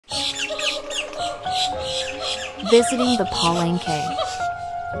Visiting the Palenque.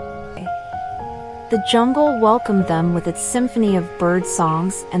 The jungle welcomed them with its symphony of bird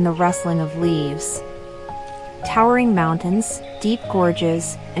songs and the rustling of leaves. Towering mountains, deep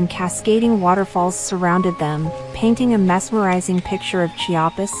gorges, and cascading waterfalls surrounded them, painting a mesmerizing picture of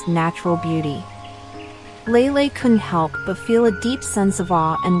Chiapas' natural beauty. Lele couldn't help but feel a deep sense of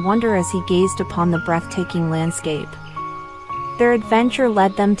awe and wonder as he gazed upon the breathtaking landscape. Their adventure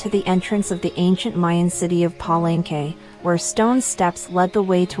led them to the entrance of the ancient Mayan city of Palenque, where stone steps led the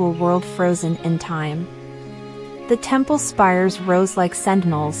way to a world frozen in time. The temple spires rose like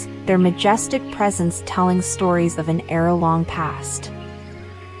sentinels, their majestic presence telling stories of an era long past.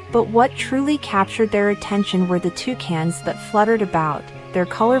 But what truly captured their attention were the toucans that fluttered about, their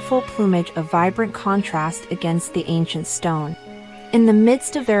colorful plumage a vibrant contrast against the ancient stone. In the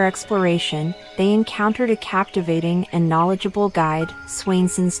midst of their exploration, they encountered a captivating and knowledgeable guide,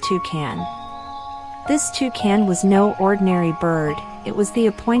 Swainson's toucan. This toucan was no ordinary bird, it was the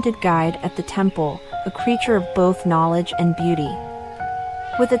appointed guide at the temple, a creature of both knowledge and beauty.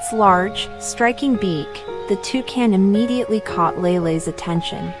 With its large, striking beak, the toucan immediately caught Lele's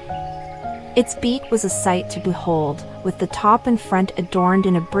attention. Its beak was a sight to behold, with the top and front adorned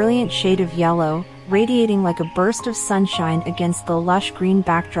in a brilliant shade of yellow, radiating like a burst of sunshine against the lush green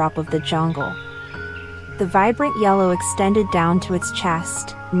backdrop of the jungle. The vibrant yellow extended down to its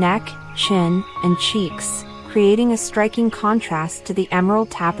chest, neck, chin, and cheeks, creating a striking contrast to the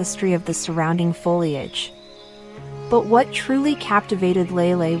emerald tapestry of the surrounding foliage. But what truly captivated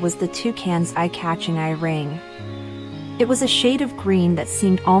Lele was the toucan's eye-catching eye ring. It was a shade of green that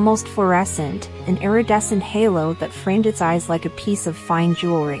seemed almost fluorescent, an iridescent halo that framed its eyes like a piece of fine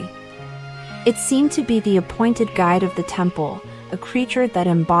jewelry. It seemed to be the appointed guide of the temple, a creature that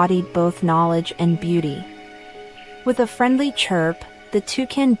embodied both knowledge and beauty. With a friendly chirp, the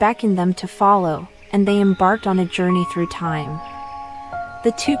toucan beckoned them to follow, and they embarked on a journey through time.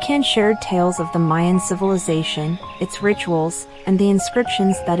 The toucan shared tales of the Mayan civilization, its rituals, and the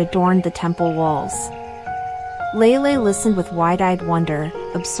inscriptions that adorned the temple walls. Lele listened with wide-eyed wonder,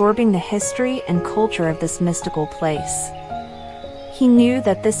 absorbing the history and culture of this mystical place. He knew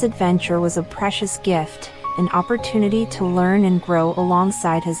that this adventure was a precious gift, an opportunity to learn and grow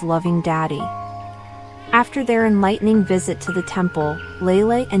alongside his loving daddy. After their enlightening visit to the temple,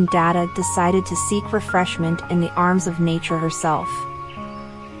 Lele and Dada decided to seek refreshment in the arms of nature herself.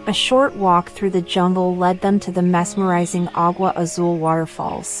 A short walk through the jungle led them to the mesmerizing Agua Azul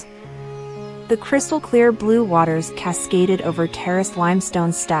waterfalls. The crystal-clear blue waters cascaded over terraced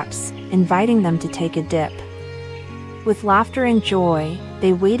limestone steps, inviting them to take a dip. With laughter and joy,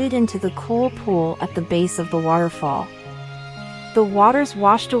 they waded into the cool pool at the base of the waterfall. The waters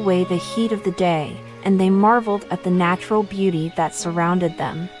washed away the heat of the day, and they marveled at the natural beauty that surrounded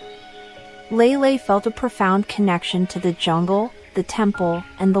them. Lele felt a profound connection to the jungle, the temple,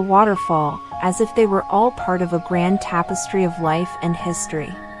 and the waterfall, as if they were all part of a grand tapestry of life and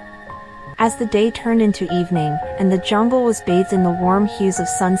history. As the day turned into evening, and the jungle was bathed in the warm hues of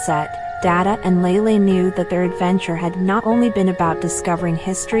sunset, Dada and Lele knew that their adventure had not only been about discovering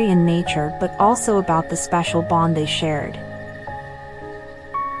history and nature but also about the special bond they shared.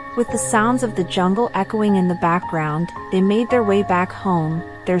 With the sounds of the jungle echoing in the background, they made their way back home,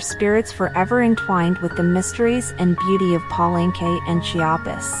 their spirits forever entwined with the mysteries and beauty of Palenque and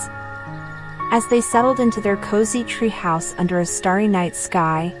Chiapas. As they settled into their cozy tree house under a starry night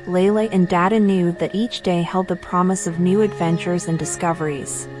sky, Lele and Dada knew that each day held the promise of new adventures and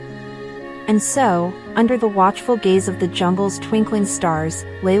discoveries. And so, under the watchful gaze of the jungle's twinkling stars,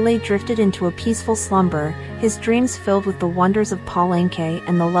 Lele drifted into a peaceful slumber, his dreams filled with the wonders of Palenque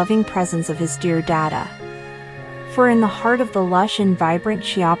and the loving presence of his dear Dada. For in the heart of the lush and vibrant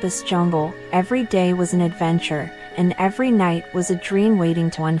Chiapas jungle, every day was an adventure, and every night was a dream waiting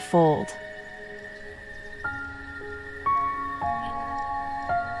to unfold.